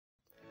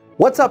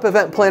What's up,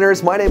 event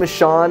planners? My name is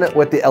Sean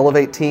with the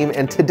Elevate team,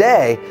 and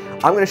today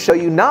I'm going to show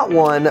you not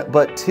one,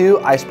 but 2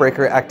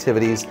 icebreaker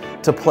activities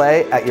to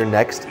play at your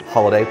next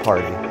holiday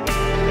party.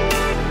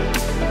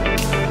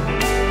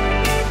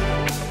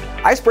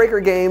 Icebreaker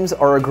games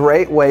are a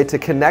great way to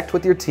connect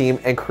with your team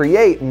and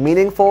create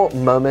meaningful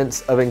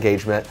moments of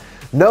engagement,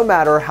 no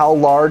matter how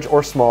large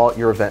or small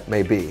your event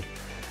may be.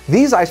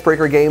 These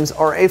icebreaker games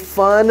are a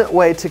fun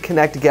way to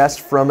connect guests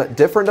from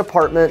different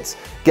departments,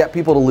 get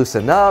people to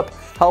loosen up,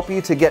 help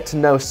you to get to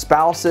know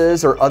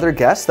spouses or other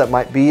guests that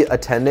might be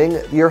attending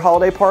your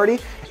holiday party,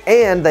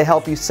 and they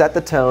help you set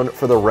the tone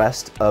for the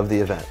rest of the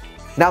event.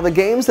 Now, the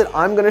games that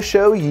I'm going to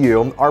show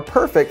you are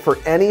perfect for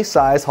any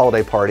size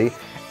holiday party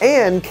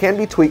and can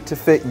be tweaked to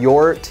fit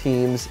your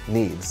team's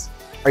needs.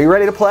 Are you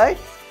ready to play?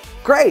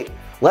 Great!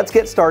 Let's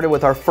get started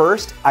with our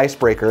first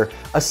icebreaker,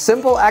 a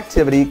simple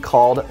activity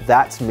called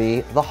That's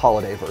Me, the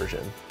holiday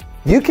version.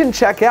 You can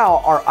check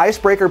out our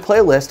icebreaker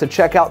playlist to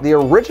check out the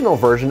original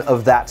version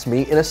of That's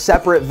Me in a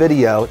separate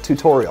video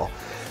tutorial.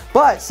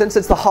 But since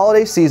it's the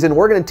holiday season,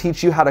 we're going to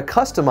teach you how to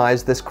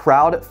customize this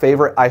crowd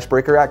favorite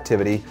icebreaker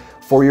activity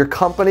for your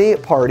company,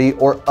 party,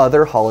 or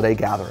other holiday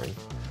gathering.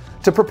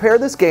 To prepare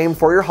this game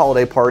for your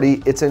holiday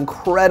party, it's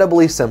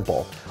incredibly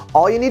simple.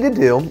 All you need to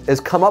do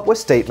is come up with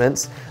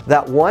statements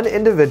that one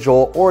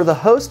individual or the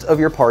host of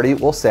your party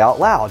will say out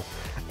loud.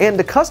 And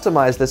to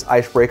customize this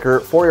icebreaker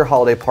for your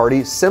holiday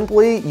party,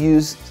 simply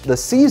use the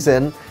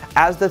season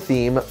as the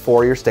theme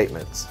for your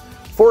statements.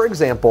 For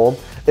example,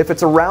 if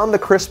it's around the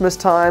Christmas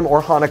time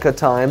or Hanukkah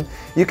time,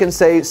 you can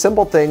say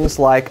simple things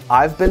like,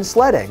 I've been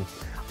sledding,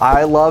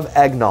 I love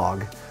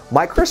eggnog,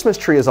 my Christmas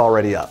tree is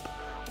already up,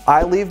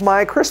 I leave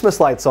my Christmas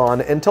lights on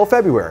until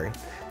February.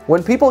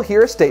 When people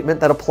hear a statement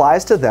that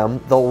applies to them,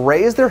 they'll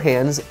raise their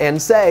hands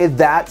and say,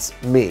 that's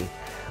me.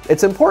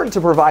 It's important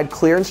to provide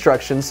clear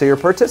instructions so your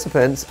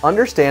participants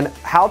understand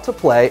how to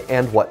play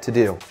and what to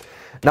do.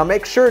 Now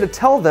make sure to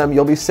tell them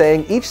you'll be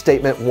saying each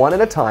statement one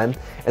at a time,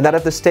 and that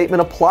if the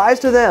statement applies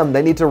to them,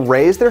 they need to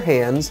raise their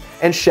hands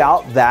and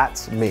shout,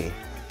 that's me.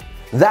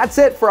 That's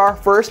it for our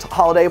first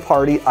holiday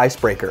party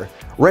icebreaker.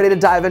 Ready to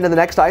dive into the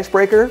next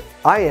icebreaker?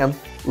 I am.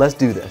 Let's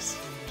do this.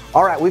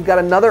 All right, we've got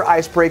another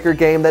icebreaker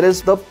game that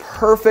is the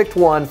perfect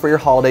one for your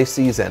holiday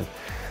season.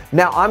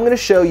 Now I'm going to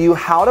show you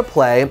how to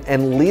play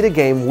and lead a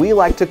game we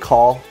like to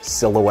call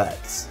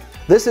Silhouettes.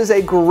 This is a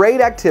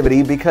great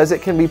activity because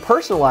it can be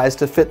personalized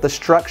to fit the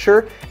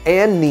structure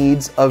and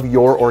needs of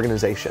your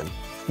organization.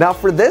 Now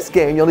for this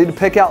game, you'll need to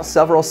pick out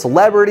several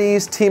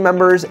celebrities, team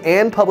members,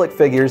 and public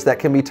figures that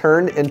can be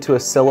turned into a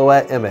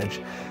silhouette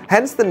image.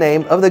 Hence the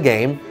name of the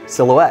game,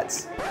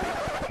 Silhouettes.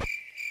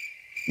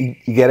 You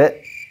get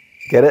it?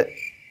 Get it?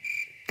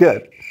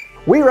 Good.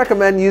 We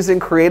recommend using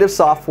creative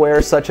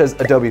software such as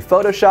Adobe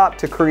Photoshop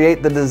to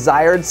create the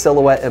desired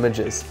silhouette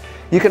images.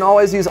 You can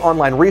always use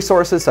online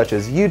resources such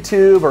as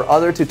YouTube or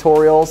other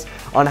tutorials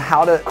on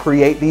how to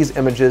create these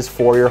images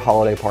for your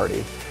holiday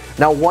party.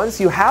 Now,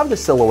 once you have the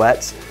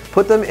silhouettes,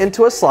 put them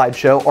into a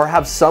slideshow or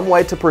have some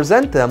way to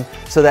present them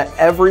so that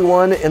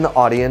everyone in the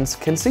audience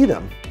can see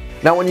them.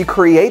 Now, when you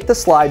create the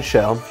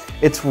slideshow,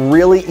 it's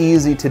really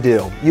easy to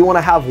do. You want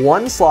to have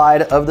one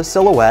slide of the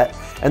silhouette,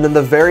 and then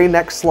the very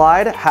next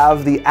slide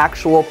have the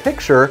actual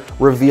picture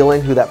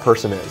revealing who that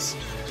person is.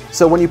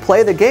 So when you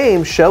play the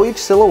game, show each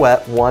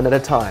silhouette one at a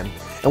time.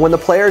 And when the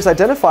players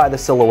identify the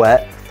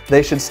silhouette,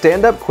 they should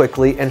stand up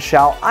quickly and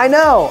shout, I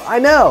know, I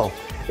know.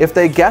 If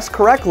they guess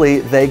correctly,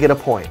 they get a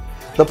point.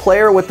 The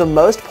player with the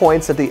most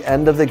points at the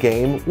end of the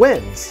game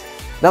wins.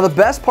 Now, the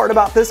best part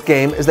about this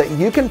game is that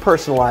you can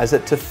personalize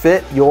it to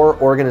fit your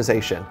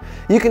organization.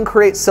 You can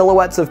create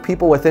silhouettes of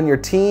people within your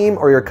team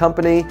or your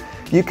company.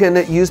 You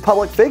can use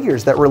public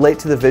figures that relate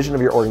to the vision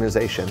of your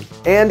organization,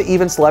 and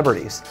even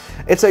celebrities.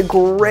 It's a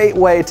great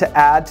way to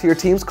add to your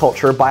team's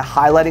culture by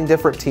highlighting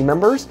different team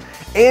members,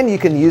 and you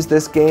can use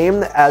this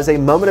game as a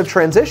moment of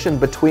transition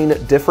between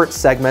different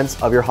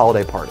segments of your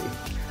holiday party.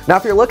 Now,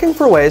 if you're looking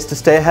for ways to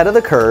stay ahead of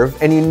the curve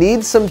and you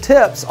need some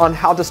tips on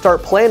how to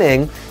start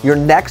planning your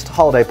next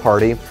holiday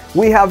party,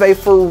 we have a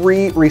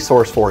free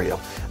resource for you.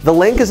 The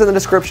link is in the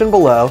description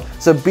below,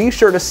 so be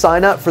sure to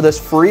sign up for this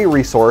free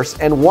resource,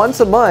 and once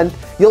a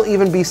month, you'll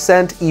even be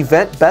sent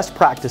event best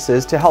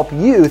practices to help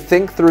you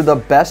think through the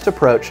best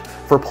approach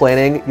for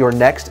planning your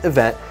next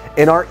event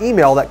in our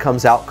email that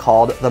comes out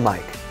called The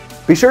Mic.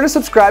 Be sure to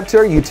subscribe to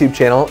our YouTube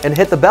channel and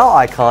hit the bell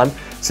icon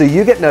so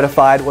you get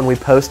notified when we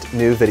post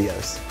new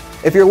videos.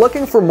 If you're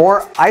looking for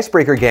more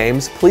icebreaker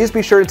games, please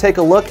be sure to take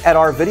a look at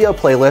our video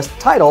playlist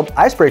titled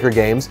Icebreaker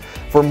Games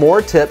for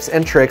more tips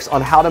and tricks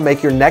on how to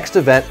make your next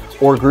event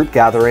or group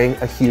gathering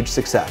a huge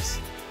success.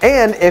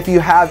 And if you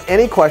have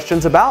any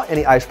questions about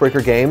any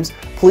icebreaker games,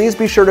 please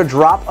be sure to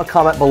drop a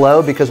comment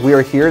below because we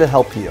are here to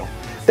help you.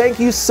 Thank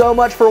you so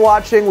much for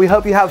watching. We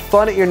hope you have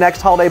fun at your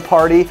next holiday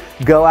party.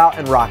 Go out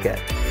and rock it.